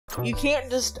You can't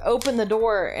just open the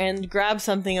door and grab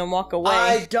something and walk away.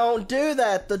 I don't do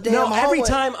that. The damn No, every hallway-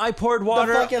 time I poured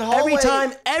water, The fucking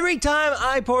hallway- every time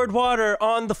I poured water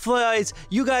on the flies,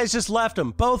 you guys just left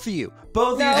them. Both of you.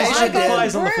 Both of you No, just I left the got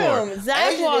flies the on the floor. broom.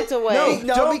 Zach Asia walked did- away.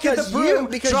 No, Don't get the because broom.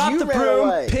 because Drop you the ran broom.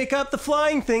 away. Pick up the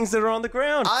flying things that are on the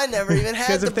ground. I never even had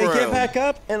Because the if they broom. get back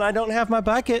up and I don't have my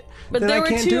bucket, But then there I were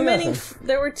can't too do many. nothing.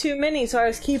 There were too many, so I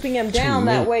was keeping them down.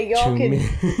 That way, y'all could.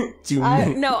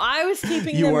 No, I was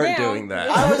keeping You them weren't down. doing that.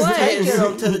 I was taking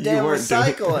them to the You damn weren't doing-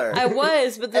 recycler. I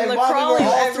was, but then And the while we crawling. were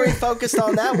all three focused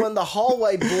on that one, the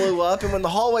hallway blew up, and when the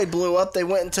hallway blew up, they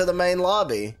went into the main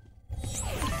lobby.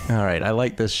 All right, I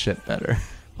like this shit better.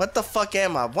 What the fuck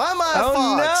am I? Why am I a Oh,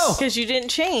 fox? no. Because you didn't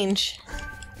change.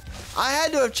 I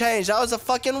had to have changed. I was a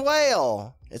fucking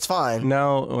whale. It's fine.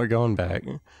 No, we're going back.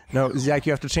 No, Zach,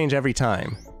 you have to change every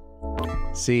time.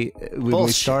 See, when we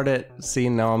Bullshit. start it, see,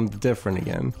 now I'm different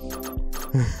again.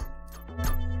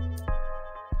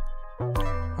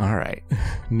 All right,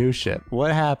 new ship.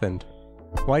 What happened?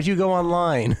 Why'd you go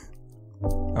online?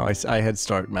 Oh, I had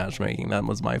start matchmaking. That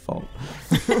was my fault.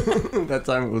 That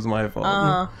time it was my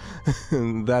fault.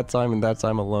 That time and that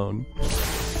time alone.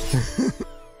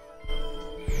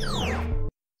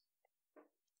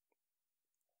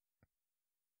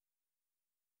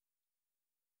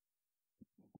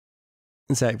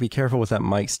 Zach, be careful with that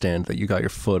mic stand that you got your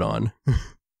foot on.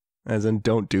 As in,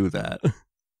 don't do that.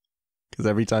 Because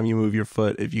every time you move your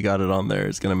foot, if you got it on there,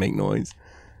 it's going to make noise.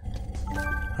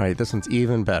 Alright, this one's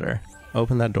even better.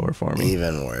 Open that door for me.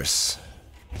 Even worse.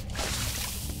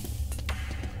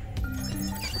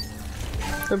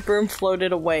 The broom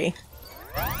floated away.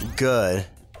 Good.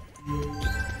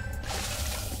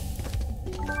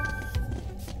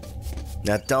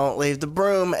 Now don't leave the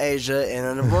broom, Asia,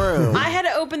 in the room. I had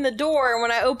to open the door, and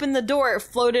when I opened the door, it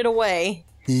floated away.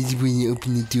 When you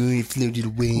open the door, it floated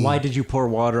away. Why did you pour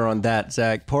water on that,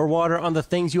 Zach? Pour water on the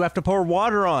things you have to pour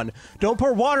water on. Don't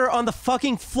pour water on the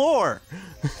fucking floor.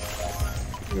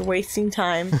 You're wasting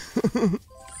time.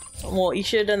 Well, you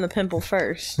should have done the pimple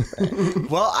first. but-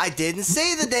 Well, I didn't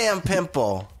see the damn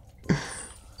pimple.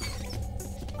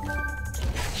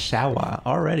 Shower.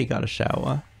 Already got a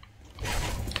shower.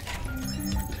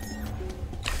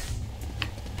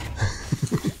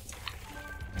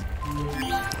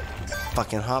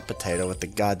 Fucking hot potato with the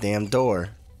goddamn door.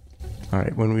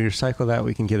 Alright, when we recycle that,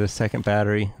 we can get a second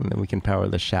battery, and then we can power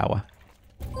the shower.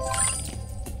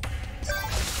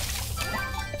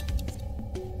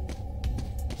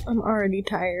 I'm already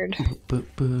tired.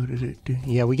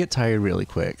 Yeah, we get tired really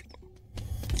quick.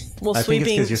 Well, I think it's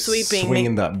sweeping, because you're sweeping,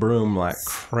 swinging that broom like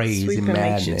crazy sweeping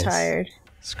madness. makes you tired.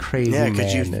 It's crazy Yeah,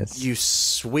 because madness. you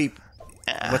sweep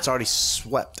what's already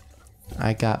swept.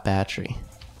 I got battery.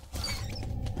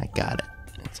 I got it.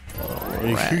 It's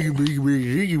alright.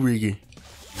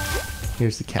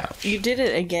 Here's the couch. You did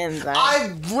it again, Zach.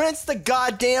 I rinsed the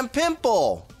goddamn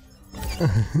pimple. Go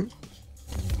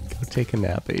take a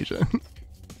nap, Asia.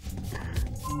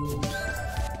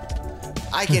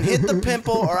 I can hit the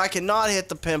pimple or I cannot hit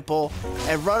the pimple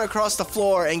and run across the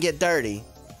floor and get dirty.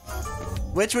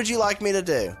 Which would you like me to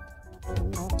do?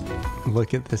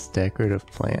 Look at this decorative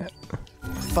plant.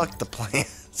 Fuck the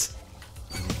plants.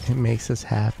 It makes us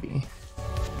happy.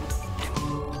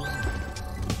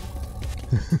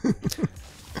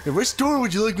 Which store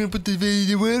would you like me to put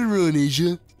the water on,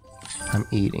 Asia? I'm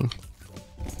eating.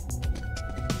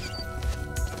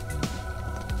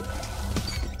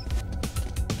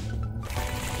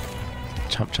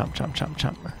 Chomp, chomp, chomp, chomp,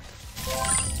 chomp.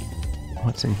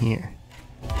 What's in here?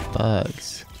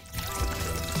 Bugs.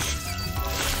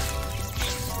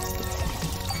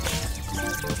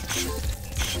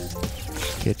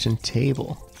 Kitchen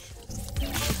table.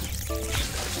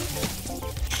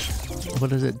 What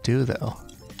does it do, though?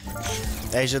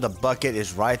 Asia, the bucket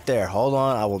is right there. Hold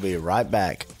on, I will be right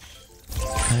back.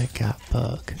 I got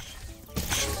bug.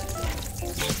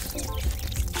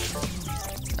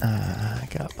 I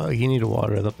got bug. You need to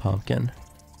water the pumpkin.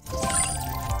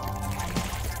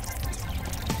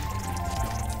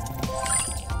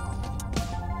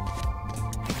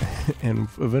 And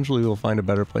eventually we'll find a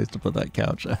better place to put that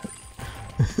couch at.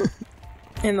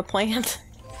 In the plant.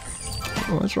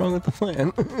 What's wrong with the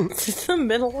plant? It's in the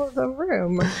middle of the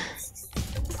room.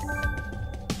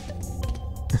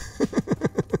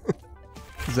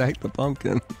 Zach the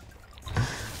pumpkin.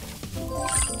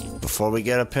 Before we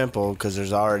get a pimple, because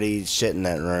there's already shit in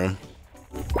that room.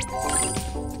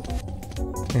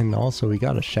 And also we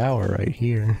got a shower right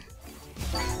here.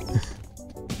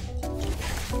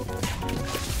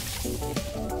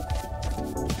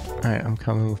 Alright, I'm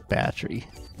coming with battery.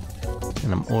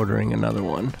 And I'm ordering another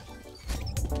one.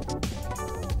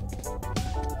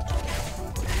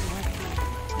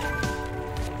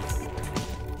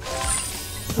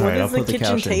 What I'll does the put the kitchen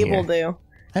couch in table here. do?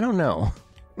 I don't know.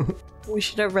 We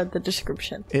should have read the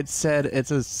description. It said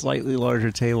it's a slightly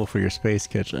larger table for your space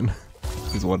kitchen,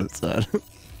 is what it said.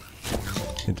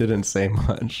 It didn't say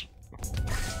much.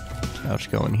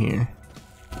 Couch going here.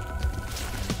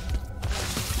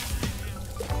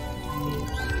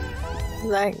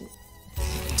 Like,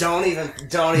 Don't even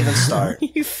start.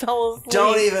 you fell asleep.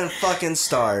 Don't even fucking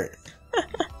start.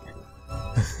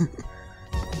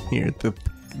 Here,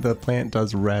 the plant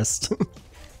does rest.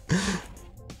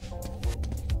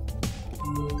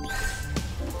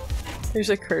 There's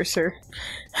a cursor.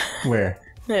 Where?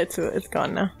 It's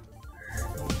gone now.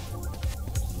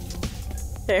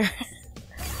 There.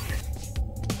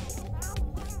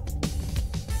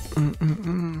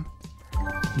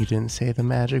 You didn't say the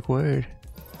magic word.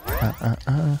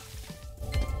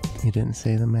 You didn't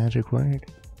say the magic word.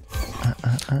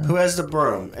 Who has the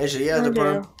broom? Asia, you have I the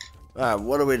broom? do. Alright,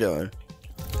 what are we doing?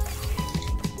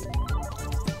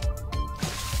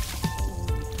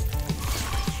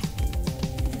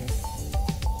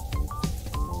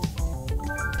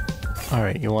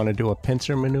 Alright, you want to do a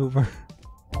pincer maneuver?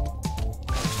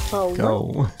 Oh,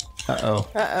 Go. Uh-oh.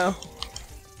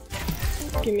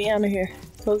 Uh-oh. Get me out of here.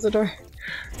 Close the door.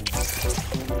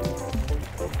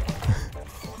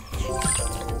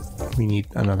 We need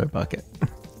another bucket.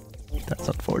 That's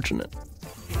unfortunate.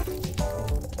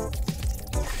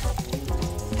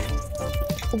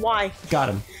 Why? Got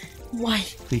him. Why?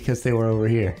 Because they were over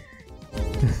here.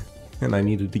 And I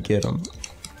needed to get them.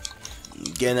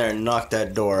 Get in there and knock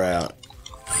that door out.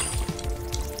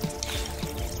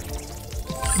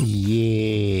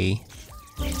 Yay.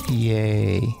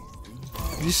 Yay.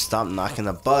 You stop knocking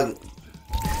the bug.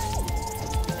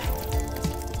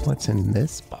 What's in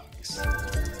this box?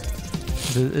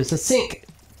 There's a sink.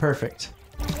 Perfect.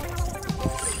 These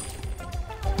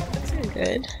are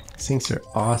good. Sinks are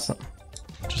awesome.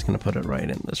 Just gonna put it right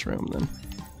in this room then.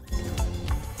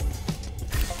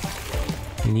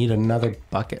 We need another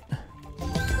bucket.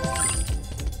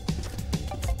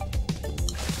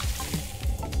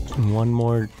 And one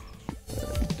more.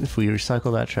 If we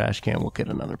recycle that trash can, we'll get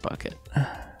another bucket.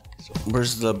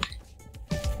 Where's the...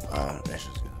 Oh, that's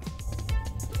just good.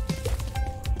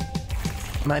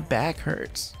 My back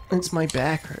hurts. It's my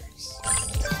back hurts.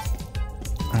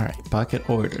 Alright, bucket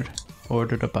ordered.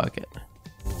 Ordered a bucket.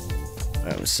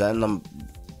 I'm setting them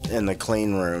in the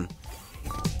clean room.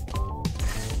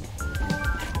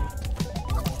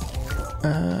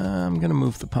 I'm gonna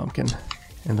move the pumpkin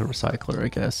in the recycler, I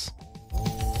guess.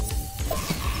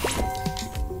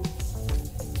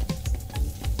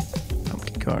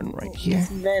 Pumpkin garden right here.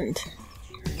 Vent.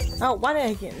 Oh, why did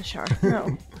I get in the shower?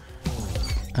 No.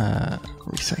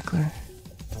 Recycler.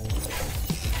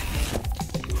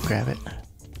 Grab it.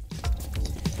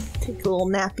 Take a little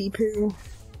nappy poo.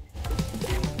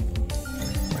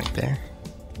 Right there.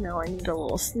 Now I need a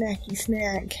little snacky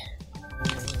snack.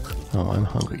 Oh, I'm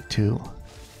hungry too.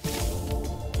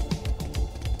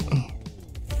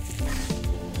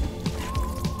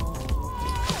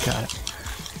 Got it.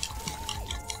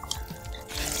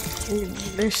 Ooh,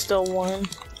 there's still one.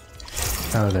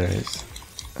 Oh, there is.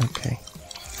 Okay.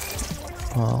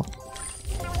 Well.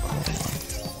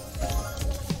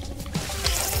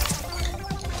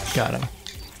 Got him.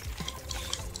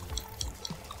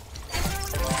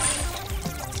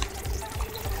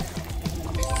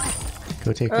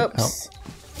 Go take a... Oh. Oops.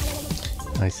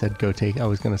 I said go take... I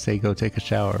was gonna say go take a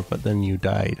shower, but then you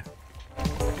died.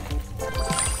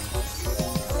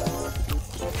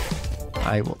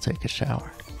 I will take a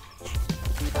shower.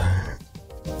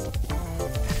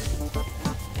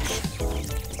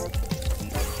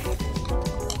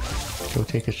 Go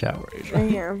take a shower, Asia. I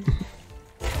am.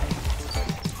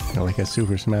 You're like a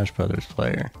Super Smash Brothers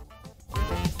player.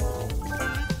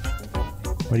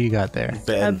 What do you got there? A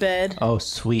Bed. bed. Oh,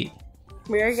 sweet.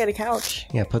 We already got a couch.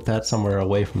 Yeah, put that somewhere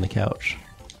away from the couch.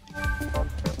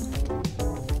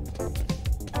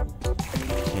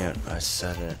 Can't I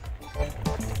said it.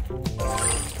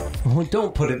 Oh,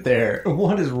 don't put it there.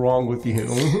 What is wrong with you?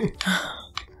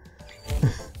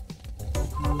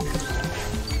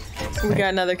 We got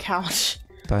another couch.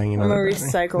 Buying I'm another gonna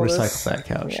battery. recycle this. Recycle that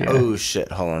couch, Yeah. yeah. Oh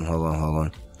shit, hold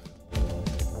on.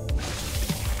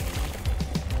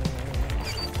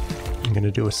 I'm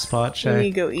gonna do a spot We need check. to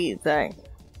go eat, Zach.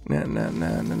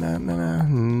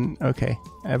 No. Okay.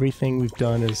 Everything we've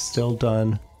done is still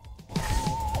done.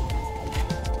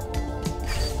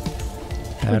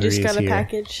 We Battery just got is a here.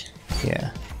 package.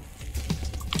 Yeah.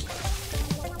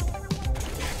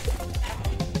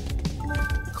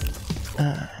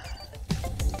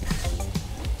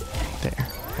 There.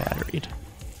 Batteried.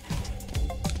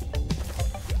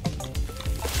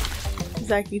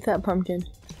 Zach, eat that pumpkin.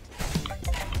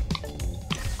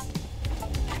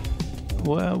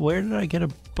 Well, where did I get a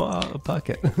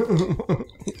bucket?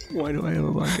 Why do I have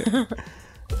a bucket?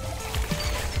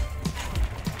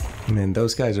 Man,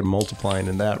 those guys are multiplying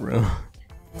in that room.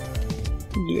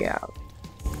 Yeah.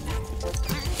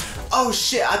 Oh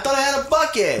shit, I thought I had a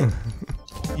bucket!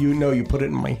 You know, you put it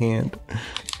in my hand.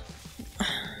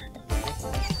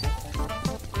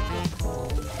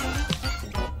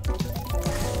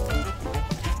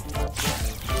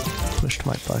 Pushed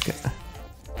my bucket.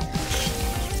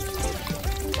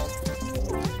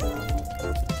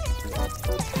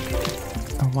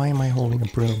 Oh, why am I holding a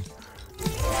broom?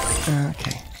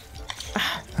 Okay.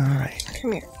 Alright.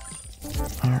 Come here.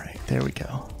 Alright, there we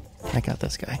go. I got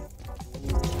this guy.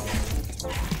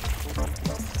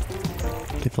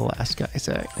 Get the last guy,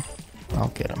 Zach. I'll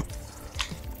get him.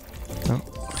 Oh,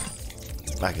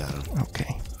 I got him.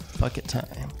 okay. Bucket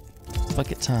time.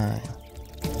 Bucket time.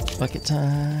 Bucket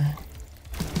time.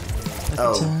 Bucket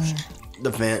Oh, time. the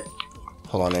vent.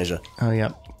 Hold on, Asia. Oh,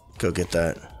 yep. Go get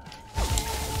that.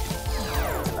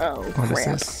 Oh, What is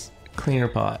crap. this? Cleaner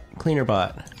pot. Cleaner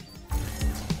bot.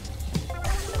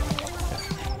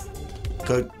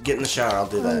 Go get in the shower, I'll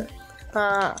do that.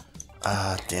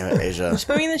 Damn it, Asia. Just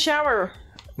put me in the shower.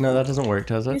 No, that doesn't work,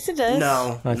 does it? Yes, it does.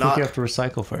 No, I think not. you have to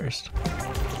recycle first.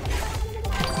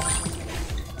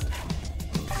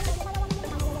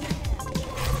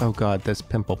 Oh god, there's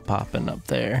pimple popping up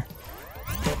there.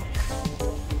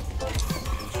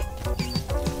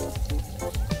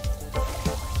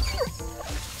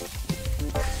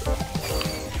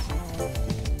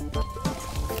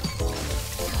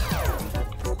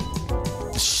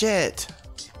 Shit.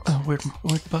 Oh, where'd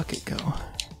bucket go?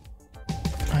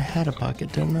 I had a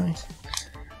bucket, didn't I?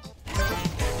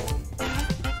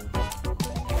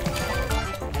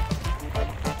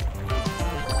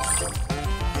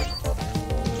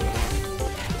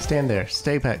 Stand there.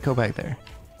 Stay back. Go back there.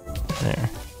 There.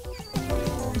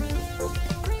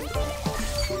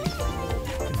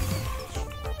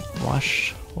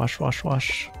 Wash. Wash, wash,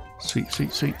 wash. Sweet,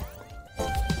 sweet, sweet.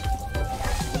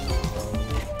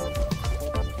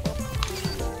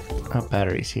 Oh,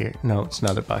 battery's here. No, it's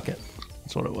another bucket.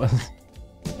 That's what it was.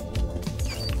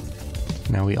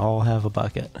 Now we all have a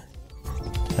bucket.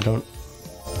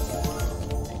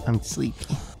 I'm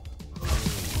sleepy.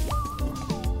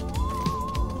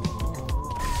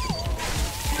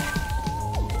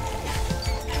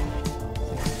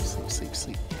 Sleep, sleep,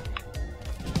 sleep.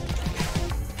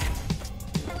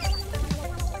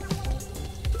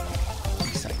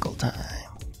 Recycle time.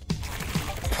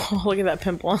 Oh, look at that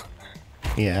pimple.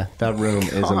 Yeah, that room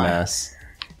is a God. mess.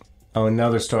 Oh, and now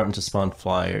they're starting to spawn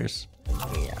flyers.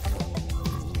 Yeah.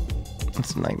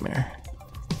 It's a nightmare.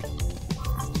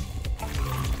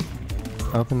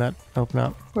 Open up.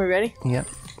 We ready? Yep,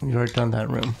 we've already done that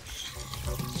room.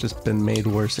 It's just been made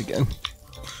worse again.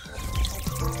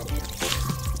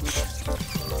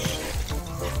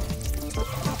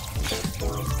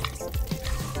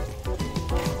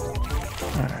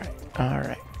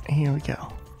 Alright, here we go.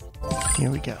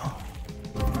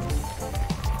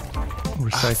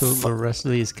 Recycle the rest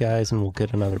of these guys and we'll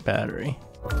get another battery.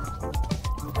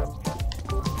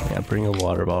 Yeah, bring a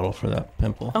water bottle for that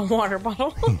pimple. A water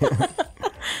bottle.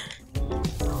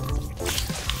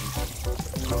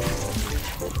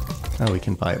 Oh, we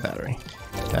can buy a battery.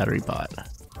 Battery bot.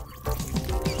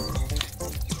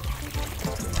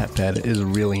 That bed is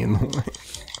really in the way.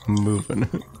 I'm moving.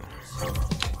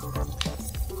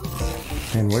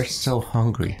 And we're so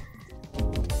hungry.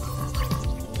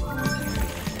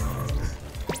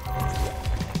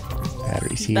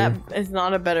 Batteries here. That is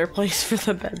not a better place for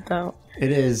the bed, though.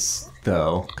 It is,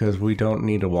 though, because we don't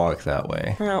need to walk that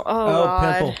way. Oh, Oh,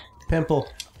 God. pimple.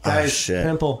 Oh, Guys, shit.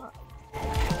 pimple.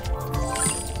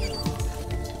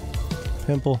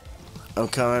 I'm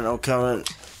coming.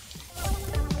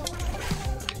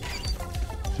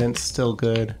 Vent's still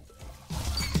good.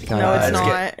 No, it's God.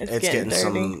 not. It's It's getting dirty.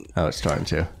 some. Oh, it's starting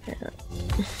to.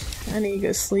 I need to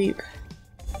go sleep.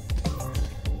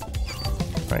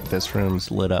 Right, this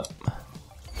room's lit up.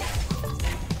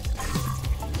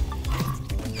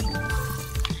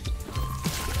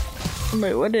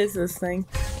 Wait, what is this thing?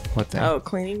 What the? Oh,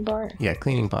 cleaning bar? Yeah,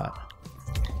 cleaning bot.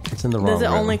 It's in the wrong Does it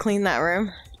room. only clean that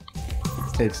room?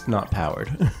 It's not powered.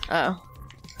 Oh.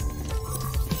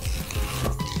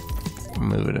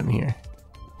 Move it in here.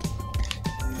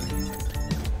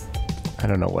 I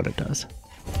don't know what it does.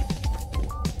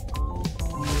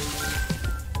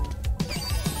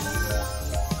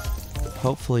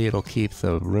 Hopefully it'll keep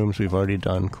the rooms we've already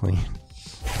done clean.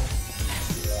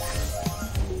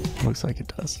 Looks like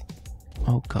it does.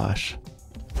 Oh gosh.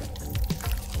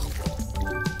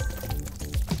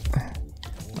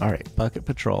 Alright, bucket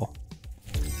patrol.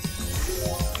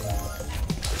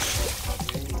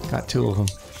 Got 2 of them.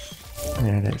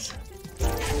 There it is.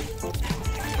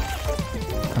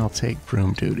 I'll take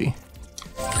broom duty.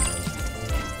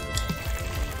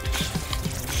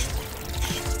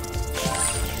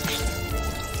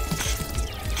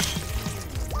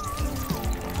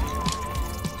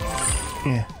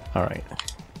 Yeah, alright.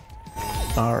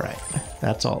 Alright,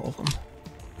 that's all of them.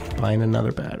 Buying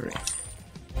another battery.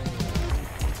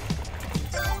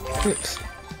 Oops.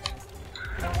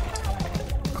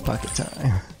 Bucket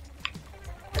time.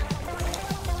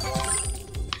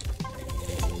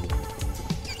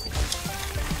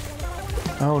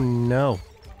 Oh no.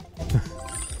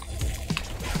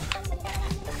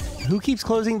 Who keeps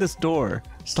closing this door?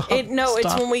 Stop. No, it's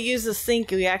stop. when we use the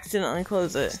sink, we accidentally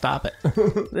close it. Stop it.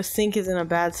 The sink is in a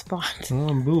bad spot.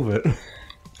 Oh, move it.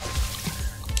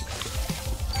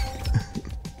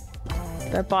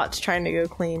 That bot's trying to go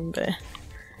clean, but...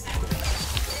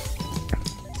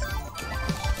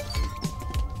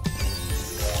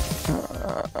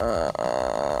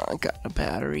 Got a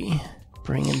battery.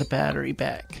 Bringing the battery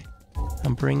back.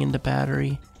 I'm bringing the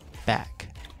battery back.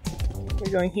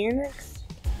 We're going here next?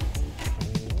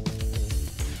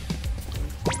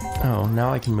 Oh,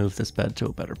 now I can move this bed to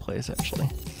a better place, actually.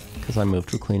 Because I moved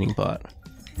to a cleaning bot.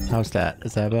 How's that?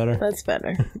 Is that better? That's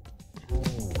better.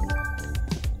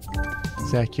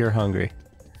 Zach, you're hungry.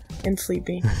 And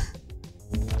sleepy.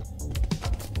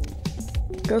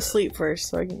 Go sleep first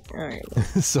so I can... Alright.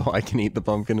 So I can eat the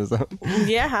pumpkin as well.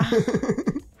 Yeah.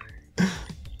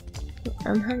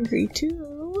 I'm hungry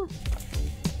too.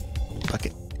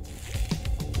 Bucket.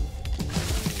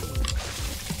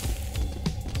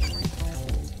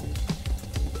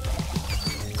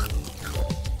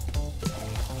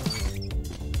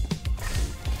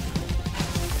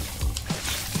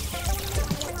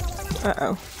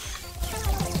 Uh-oh.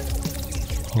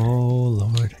 Oh,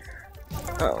 Lord.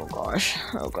 Oh gosh.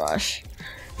 Oh gosh.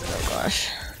 Oh gosh.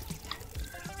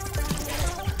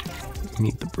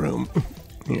 Need the broom.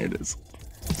 Here it is.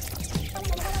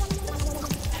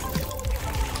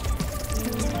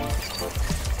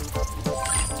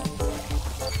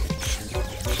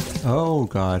 Oh,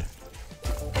 God.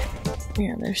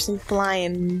 Yeah, there's some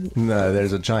flying... No,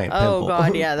 there's a giant pimple. Oh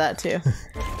god, yeah, that too.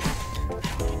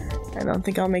 I don't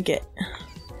think I'll make it.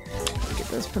 Get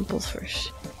those pimples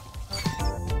first.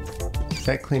 Is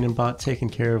that cleaning bot taking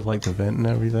care of, like, the vent and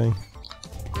everything?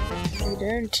 I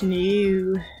don't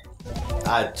know.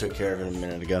 I took care of it a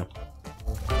minute ago.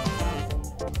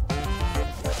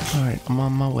 Alright, I'm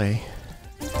on my way.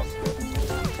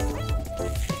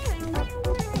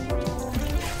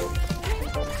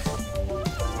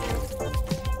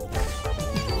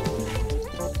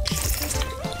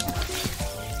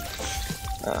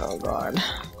 Oh god.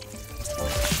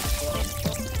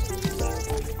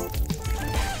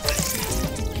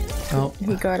 Oh,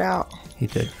 He got out. he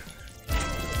did.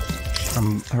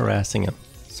 I'm harassing him.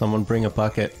 Someone bring a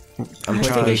bucket. I'm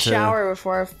Take trying a to. shower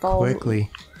before I fall. Quickly.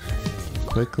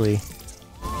 Quickly.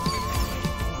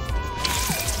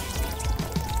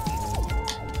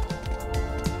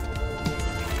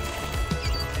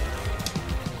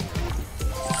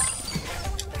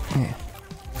 Yeah.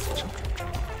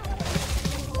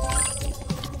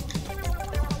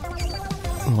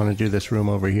 Want to do this room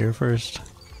over here first?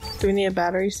 Do we need a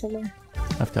battery somewhere?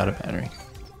 I've got a battery.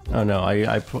 Oh no,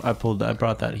 I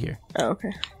brought that here. Oh,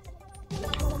 okay.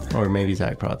 Or maybe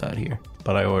Zach brought that here,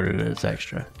 but I ordered it as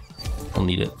extra. I'll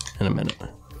need it in a minute.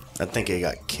 I think it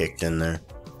got kicked in there.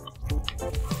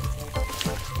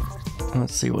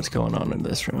 Let's see what's going on in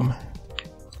this room.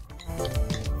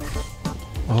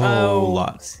 Oh,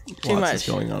 lots too is much.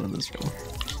 going on in this room.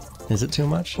 Is it too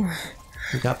much?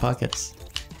 We got pockets.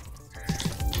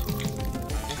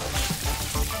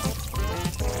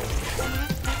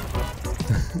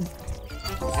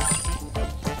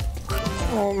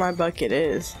 Oh, my bucket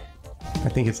is. I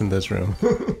think it's in this room.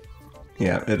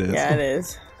 Yeah, it is. Yeah, it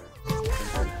is.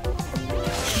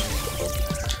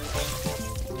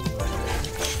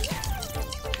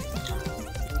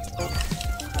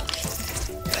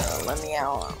 Oh, let me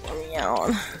out. Let me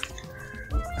out.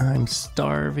 I'm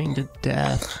starving to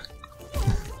death.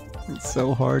 It's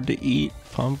so hard to eat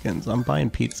pumpkins. I'm buying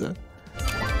pizza.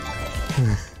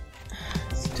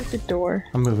 Stupid door.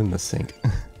 I'm moving the sink.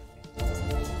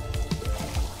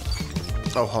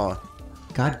 Oh, hold on.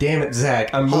 God damn it,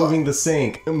 Zach. I'm moving the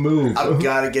sink. Move. I've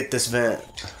got to get this vent.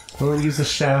 I want to use a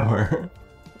shower.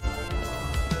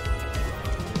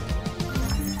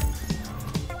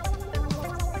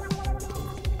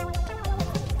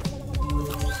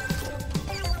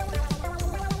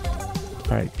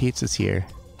 Alright, pizza's here.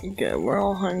 Good, we're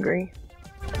all hungry.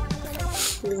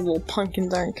 These little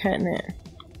pumpkins aren't cutting it.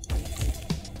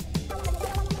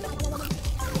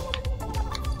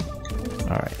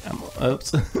 Alright,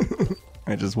 oops.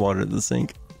 I just watered the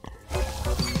sink.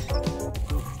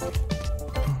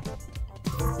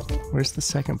 Where's the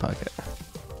second bucket?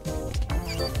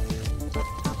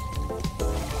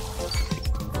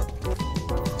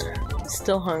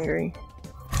 Still hungry.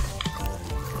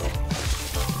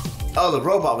 Oh, the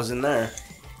robot was in there.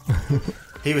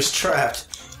 He was trapped.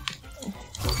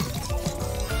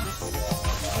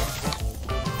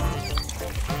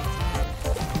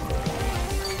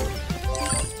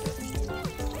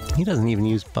 He doesn't even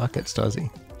use buckets, does he?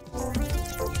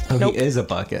 Oh, Nope. He is a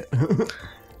bucket.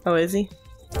 Oh, is he?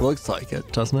 Looks like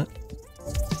it, doesn't it?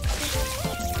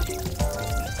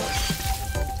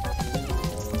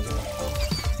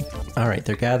 Alright,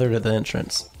 they're gathered at the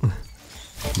entrance.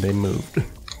 They moved.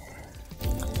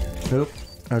 Oop.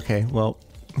 Okay, well,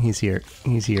 he's here.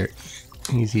 He's here.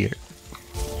 He's here.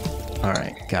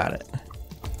 Alright, got it.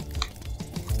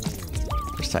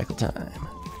 Recycle time.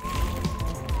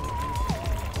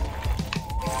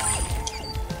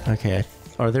 Okay,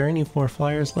 are there any more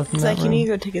flyers left in It's that like you room? need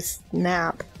to go take a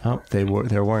nap. Oh, there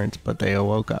weren't, but they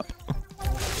awoke up.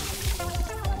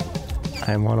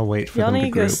 I want to wait for Y'all them need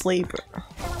to to go group. sleep.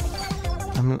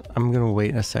 I'm gonna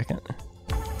wait a second.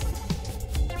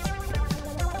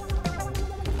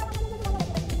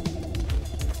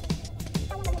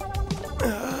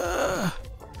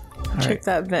 Check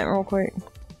that vent real quick.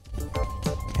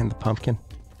 And the pumpkin.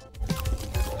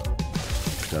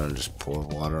 Gonna just pour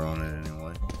water on it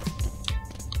anyway.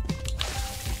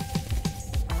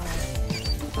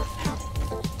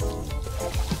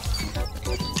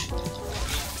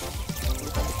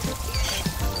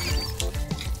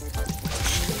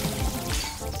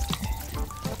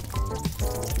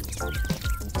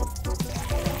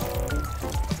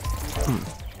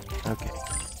 Okay.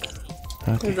 Is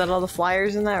Okay. that all the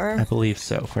flyers in that I room? believe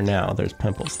so. For now, there's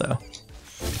pimples though.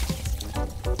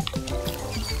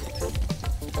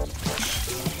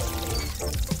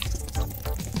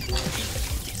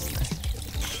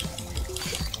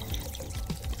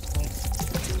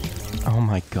 Oh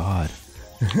my god.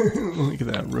 Look at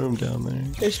that room down there.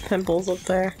 There's pimples up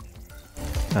there.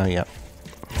 Oh, yep.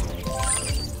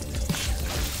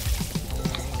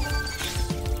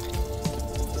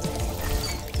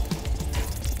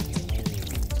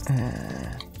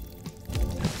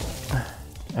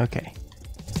 Okay.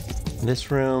 This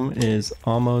room is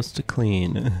almost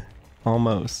clean.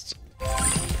 Almost.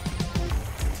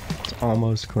 It's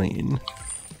almost clean.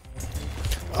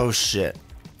 Oh shit.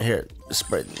 Here,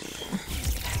 spread.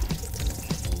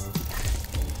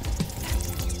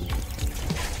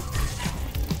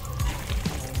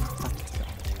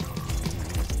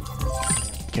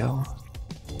 Go.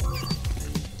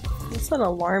 What's that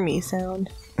alarmy sound?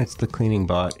 It's the cleaning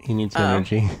bot. He needs Oh.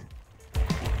 energy.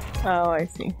 Oh, I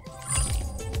see.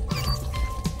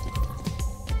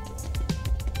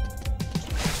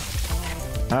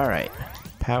 Alright.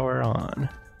 Power on.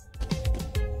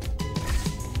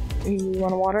 You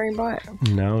want a watering pot?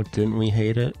 No, didn't we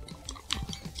hate it?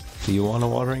 Do you want a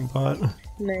watering pot?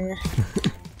 Nah.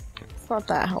 It's not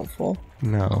that helpful.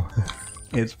 No.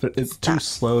 It's too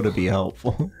slow to be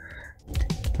helpful.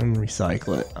 And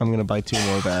recycle it. I'm gonna buy 2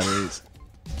 more batteries.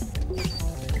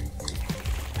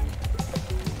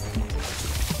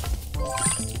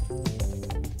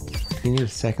 You need a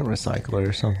second recycler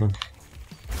or something.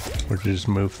 Or just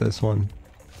move this one.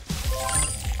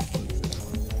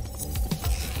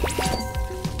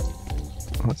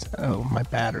 What's oh, my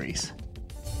batteries.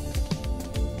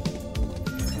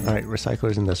 Alright,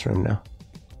 recycler's in this room now.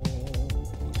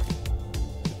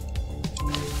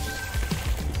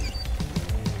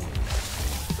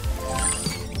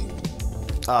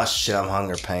 Oh shit, I'm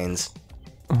hunger pains.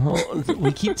 Well,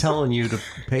 we keep telling you to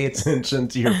pay attention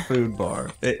to your food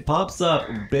bar. It pops up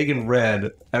big and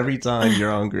red every time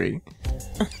you're hungry.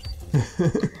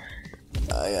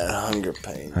 I got hunger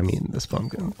pains. I mean, this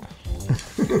pumpkin.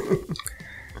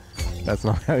 That's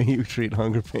not how you treat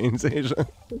hunger pains, Asia.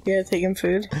 Yeah, taking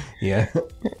food. Yeah.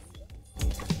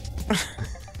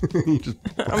 You just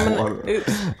pour I'm gonna. water.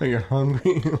 Oops. Oh, you're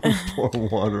hungry? Pour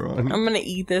water on you. I'm gonna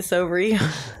eat this over you.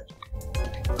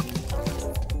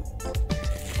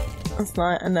 That's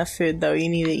not enough food though. You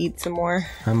need to eat some more.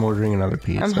 I'm ordering another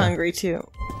pizza. I'm hungry too.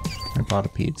 I bought a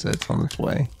pizza. It's on its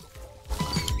way.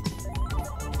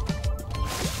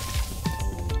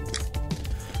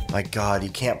 My god,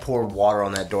 you can't pour water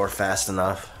on that door fast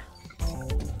enough.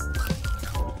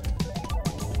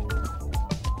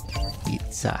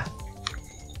 Pizza.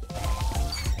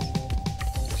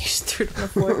 You just threw it on the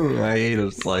floor. I ate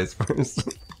a slice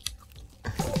first.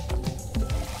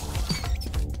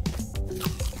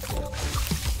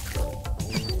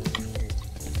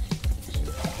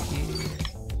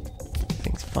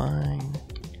 fine.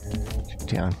 Check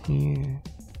down here.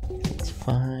 It's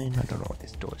fine. I don't know why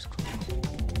this door's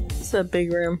closed. It's a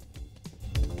big room.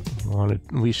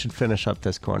 We should finish up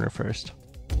this corner first.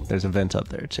 There's a vent up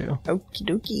there too. Okie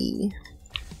dokie.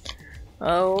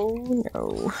 Oh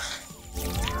no.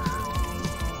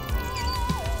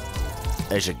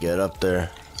 I should get up there.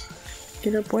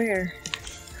 Get up where?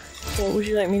 What would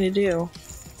you like me to do?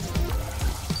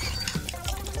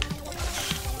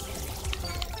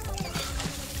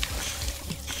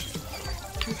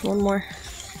 There's one more.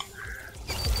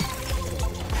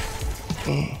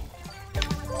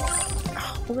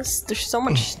 Oh, there's so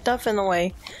much stuff in the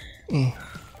way.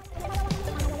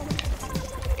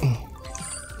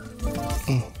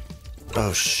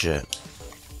 Oh shit.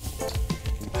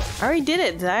 I already did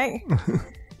it, Zach.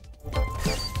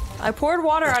 I poured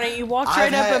water on it. You walked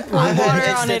right up and poured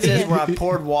water on it again. Where I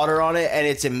poured water on it and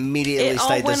it's immediately It all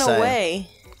stayed the went same. away.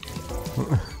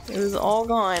 It was all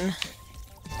gone.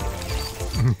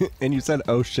 And you said,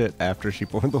 oh shit, after she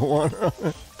poured the water on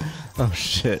it. Oh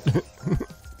shit.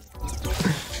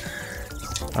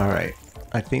 Alright.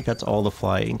 I think that's all the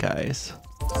flying guys.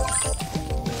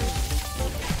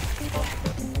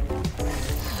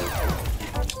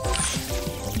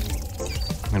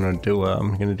 I'm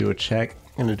gonna do a check.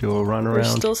 I'm gonna do a run around.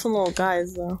 There's still some little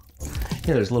guys, though.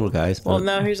 Yeah, there's little guys. But Well,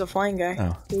 no, here's a flying guy.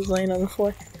 Oh. He's laying on the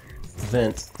floor.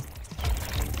 Vent.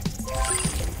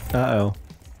 Uh-oh.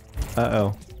 Uh-oh.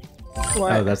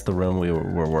 What? Oh, that's the room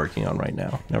we're working on right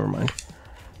now. Never mind.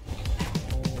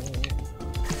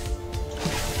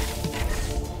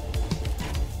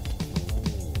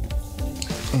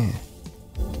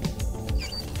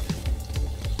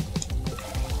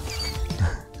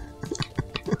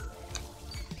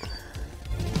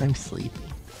 I'm sleepy.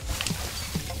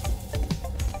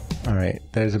 Alright,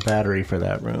 there's a battery for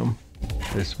that room.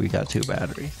 We got 2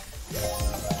 batteries.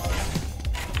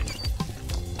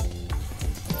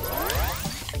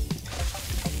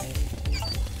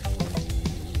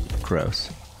 Gross.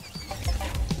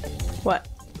 What?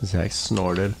 Zach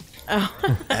snorted. Oh.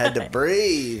 I had to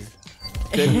breathe.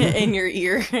 In your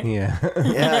ear. Yeah.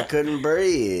 Yeah, I couldn't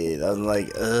breathe. I was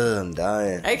like, ugh, I'm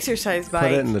dying. Exercise Put it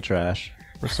bike. in the trash.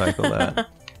 Recycle that.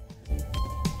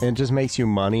 It just makes you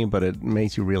money, but it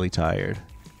makes you really tired.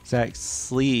 Zach,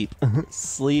 sleep.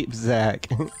 Sleep, Zach.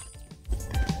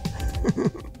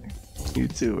 You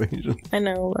too, Angel. I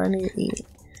know, I need to eat.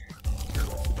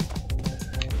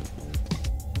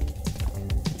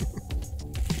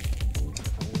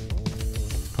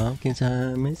 Pumpkin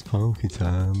time, it's pumpkin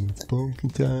time, it's pumpkin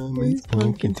time, it's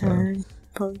pumpkin time.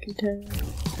 Pumpkin time.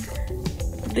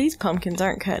 These pumpkins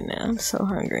aren't cutting it. I'm so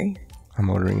hungry. I'm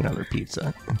ordering another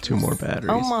pizza and 2 more batteries.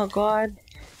 Oh my god.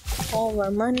 All our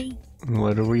money.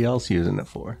 What are we else using it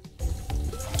for?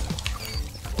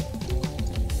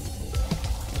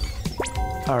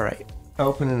 Alright,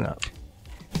 opening up.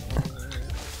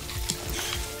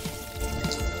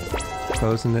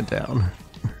 Closing it down.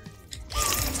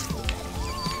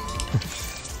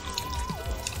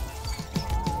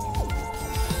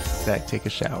 Zach, take a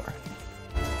shower.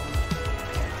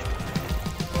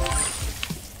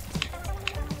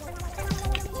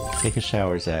 Take a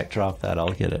shower, Zach. Drop that,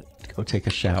 I'll get it. Go take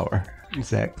a shower.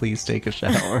 Zach, please take a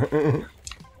shower.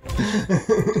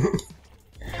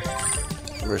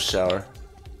 First shower.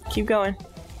 Keep going.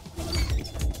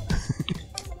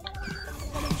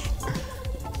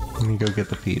 Let me go get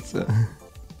the pizza.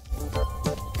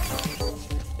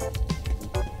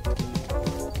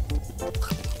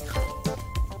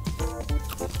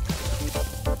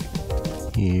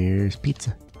 Here's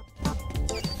pizza.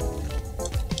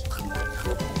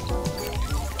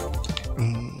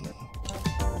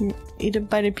 Eat a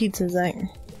bite of pizza, Zach.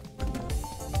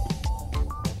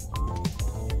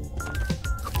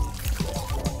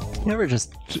 You ever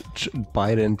just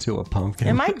bite into a pumpkin?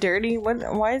 Am I dirty?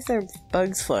 Why is there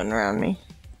bugs floating around me?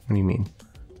 What do you mean?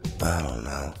 I don't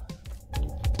know.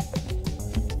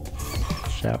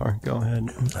 Shower, go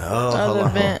ahead. Oh, Oh, the hello.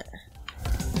 vent.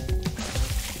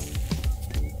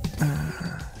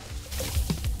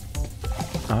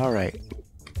 Alright.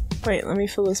 Wait, let me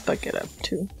fill this bucket up,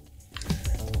 too.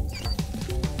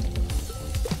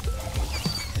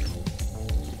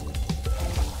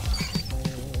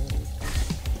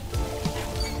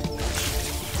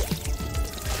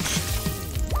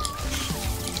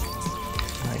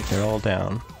 Alright, they're all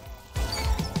down.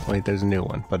 Wait, there's a new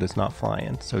one, but it's not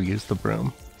flying, so use the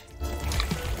broom.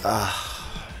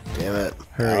 Damn it.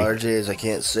 Hurry. Allergies, I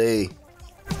can't see.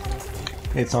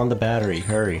 It's on the battery,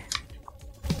 hurry.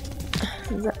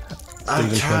 I'm Leaving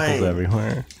pimples trying.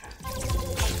 everywhere.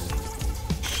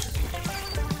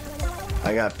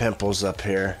 I got pimples up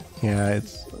here. Yeah,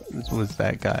 it's was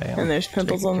that guy. And there's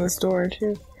pimples on this door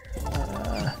too.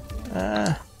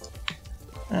 I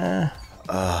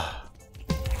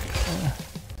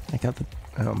got the.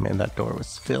 Oh man, that door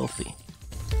was filthy.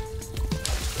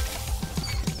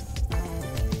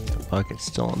 The bucket's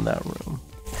still in that room.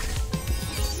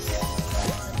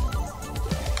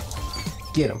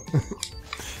 Get him.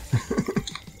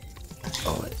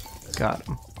 Oh, got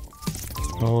him.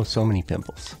 Oh, so many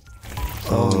pimples.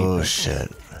 Oh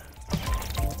shit.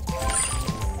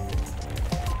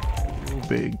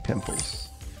 Big pimples.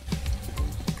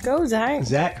 Go, Zach.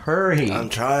 Zach, hurry. I'm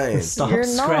trying. Stop You're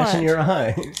scratching not. your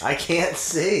eye. I can't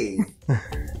see.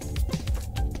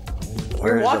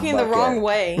 You're walking the wrong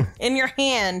way. In your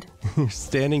hand. You're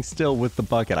standing still with the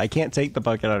bucket. I can't take the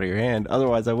bucket out of your hand,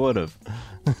 otherwise I would have.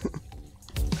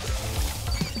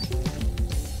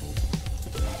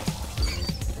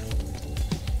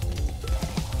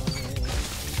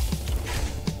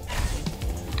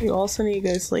 You also need to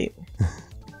go to sleep.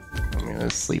 I'm gonna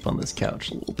sleep on this couch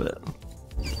a little bit.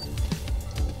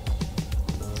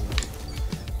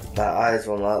 My eyes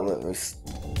will not let me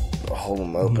hold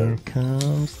them Here open.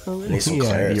 comes the Need some yeah,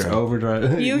 Claritin. you're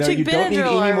overdrive. You no, took you don't need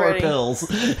Benadryl any more already.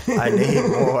 pills. I need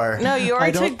more. No, you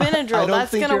already I took don't- I Benadryl. don't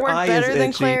That's think gonna your work eye is better than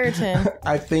itchy. Claritin.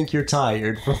 I think you're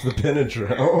tired from the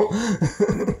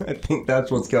Benadryl. I think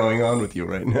that's what's going on with you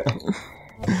right now.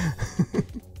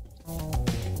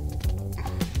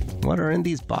 What are in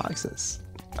these boxes?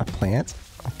 A plant?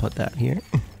 I'll put that here.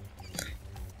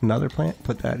 Another plant?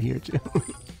 Put that here too.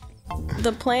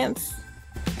 The plants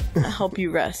help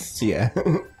you rest. Yeah.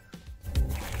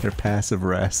 They're passive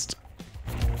rest.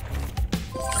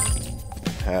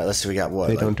 Alright, let's see. We got what?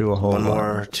 They don't do a whole one lot.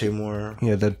 more, two more.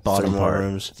 Yeah, the bottom more part.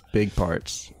 rooms. Big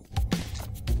parts.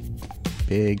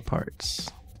 Big parts.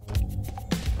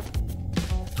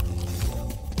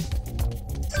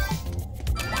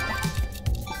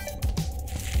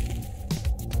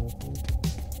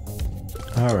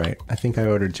 Alright, I think I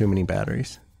ordered too many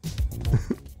batteries.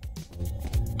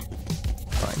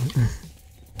 Fine.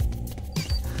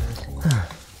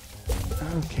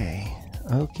 Okay.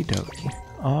 Okie dokie.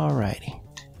 Alrighty.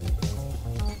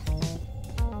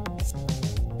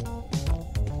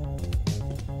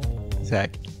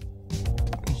 Zach,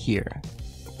 here.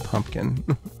 Pumpkin.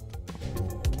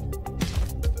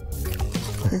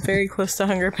 You're very close to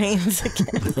hunger pains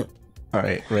again.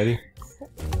 Alright, ready?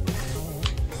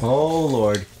 Oh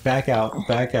lord. Back out,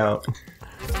 back out.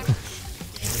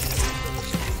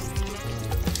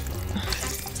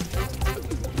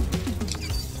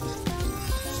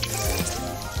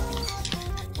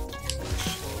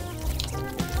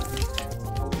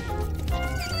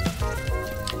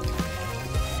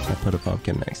 I put a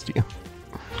pumpkin next to you.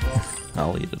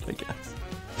 I'll eat it, I guess.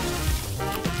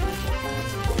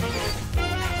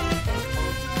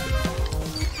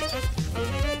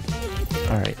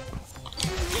 Alright.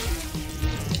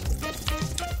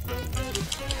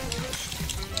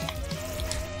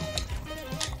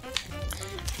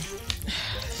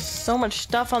 So much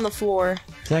stuff on the floor.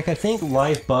 Zach, I think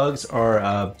live bugs are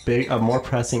a more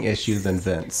pressing issue than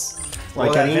vents. Like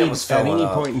Well, that at vent was any filling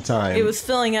up. point in time, It was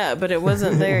filling up, but it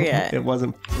wasn't there yet. it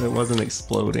wasn't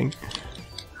exploding.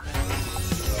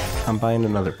 I'm buying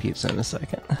another pizza in a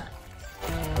second.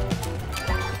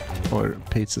 Or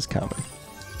pizza's coming.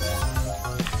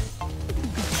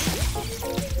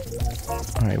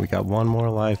 Alright, we got one more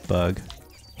live bug.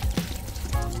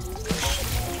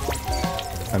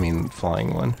 I mean,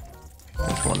 flying one.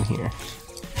 There's one here.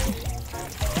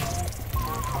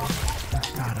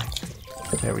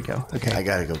 There we go. Okay. I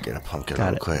gotta go get a pumpkin Got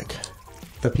real it. quick.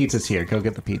 The pizza's here. Go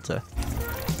get the pizza.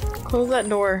 Close that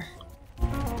door.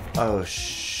 Oh,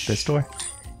 This door?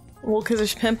 Well, because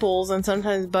there's pimples, and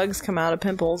sometimes bugs come out of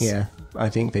pimples. Yeah. I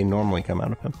think they normally come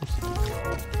out of pimples.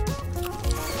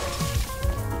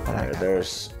 Alright,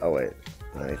 there's... Oh, wait.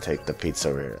 Let me take the pizza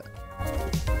over here.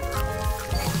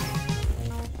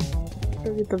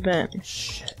 Go get the vent.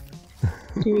 Shit.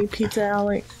 Do you need pizza,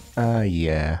 Alec?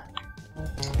 Yeah.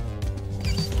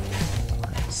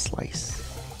 Slice.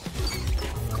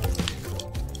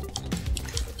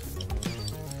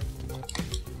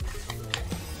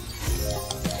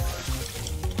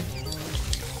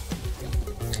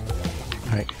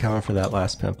 Alright, coming for that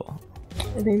last pimple.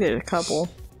 I think there's a couple.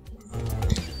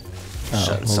 Oh,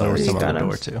 Shut well, some there was of some these on the got 'em.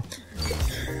 door too.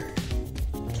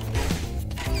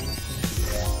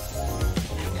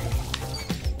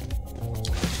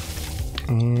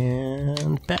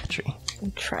 And battery.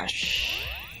 Trash.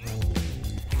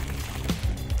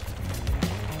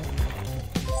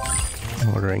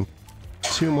 I'm ordering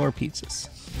 2 more pizzas.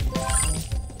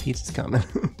 Pizza's coming.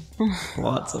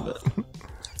 Lots of it.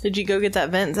 Did you go get that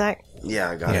vent, Zach? Yeah,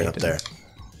 I got Yeah, it you up did. there.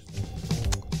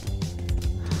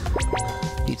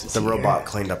 Pizza's The here. robot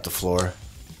cleaned up the floor.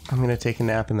 I'm gonna take a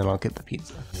nap and then I'll get the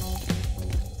pizza.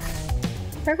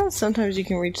 How come sometimes you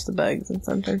can reach the bugs and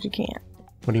sometimes you can't?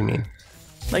 What do you mean?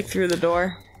 Like through the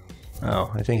door.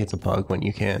 Oh, I think it's a bug when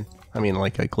you can. I mean,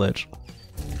 like a glitch.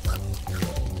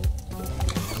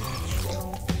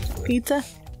 Pizza?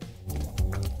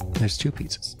 There's 2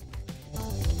 pizzas.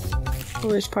 Well,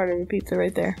 there's part of the pizza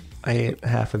right there. I ate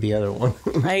half of the other one.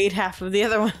 I ate half of the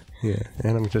other one. Yeah,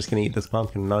 and I'm just gonna eat this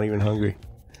pumpkin. I'm not even hungry.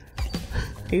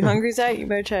 Are you hungry, Zach? You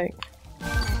better check.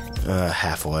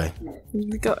 Halfway.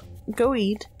 Go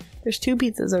eat. There's 2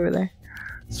 pizzas over there.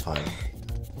 It's fine.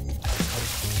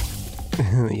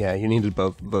 Yeah, you needed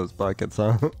both of those buckets,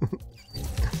 huh?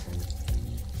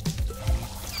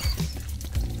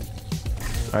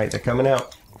 Alright, they're coming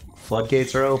out.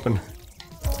 Floodgates are open.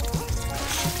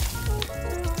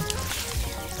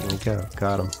 There we go.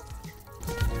 Got them.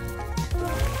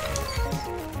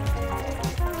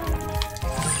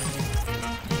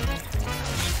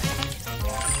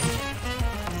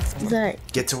 Zach,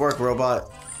 Get to work,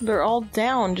 robot. they're all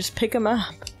down. Just pick them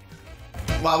up.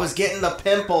 Well, I was getting the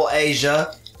pimple,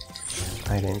 Asia.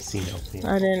 I didn't see no thing.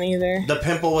 I didn't either. The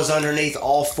pimple was underneath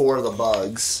all 4 of the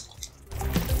bugs.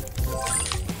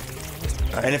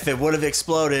 And if it would have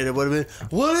exploded, it would have been,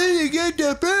 why did you get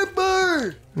the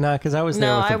pimple? Nah, because I was there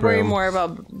No, with the I worry broom. more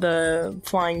about the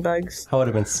flying bugs. I would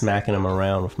have been smacking them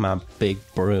around with my big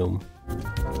broom.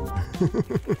 Let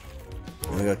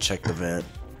me go check the vent.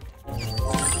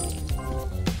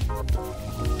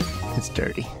 It's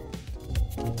dirty.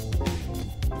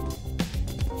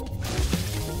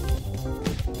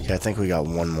 Okay, I think we got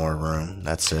one more room.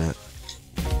 That's it.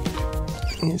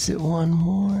 Is it one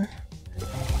more?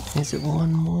 Is it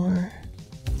one more?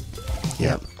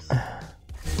 Yep.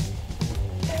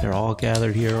 They're all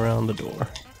gathered here around the door.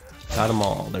 Got them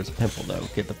all. There's a pimple though.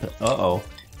 Get the pimple. Uh-oh.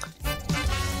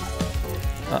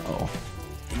 Uh-oh.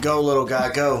 Go, little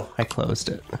guy, go. I closed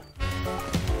it.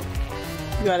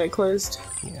 You got it closed.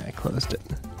 Yeah, I closed it.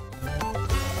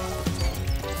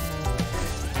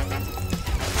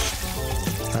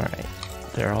 Alright.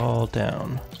 They're all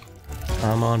down.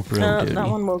 I'm on broom duty. That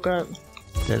one woke up.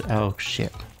 Oh,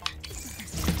 shit.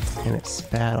 And it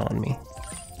spat on me.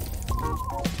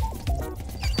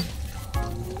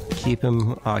 Keep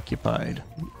him occupied.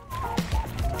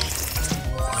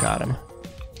 Got him.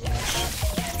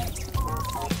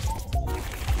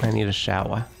 I need a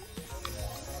shower.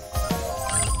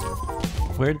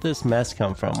 Where'd this mess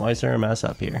come from? Why is there a mess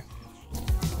up here?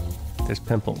 There's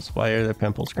pimples. Why are there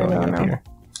pimples growing don't up know. here?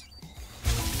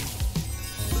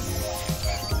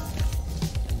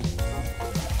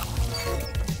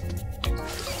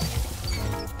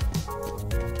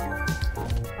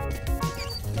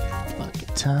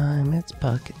 Bucket time, it's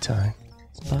bucket time.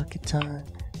 It's bucket time,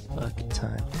 bucket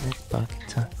time, it's bucket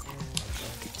time.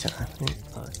 Bucket time, it's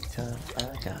bucket time. I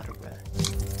got it right.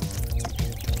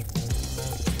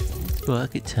 It's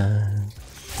bucket time.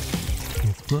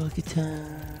 It's bucket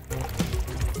time.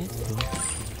 It's bucket.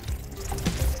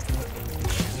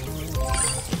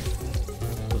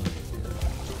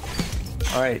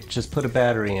 Alright, just put a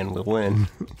battery in, we'll win.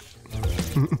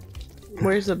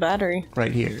 Where's the battery?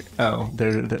 Right here. Oh,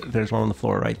 there's one on the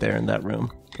floor right there in that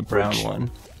room. The brown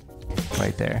one.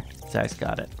 Right there. Zach's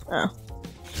got it. Oh.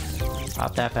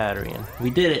 Pop that battery in. We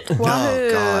did it. Oh,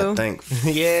 Wahoo. God, thank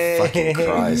Yay! fucking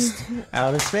Christ.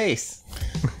 Out of space.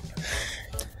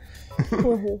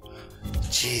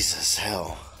 Jesus,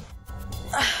 hell.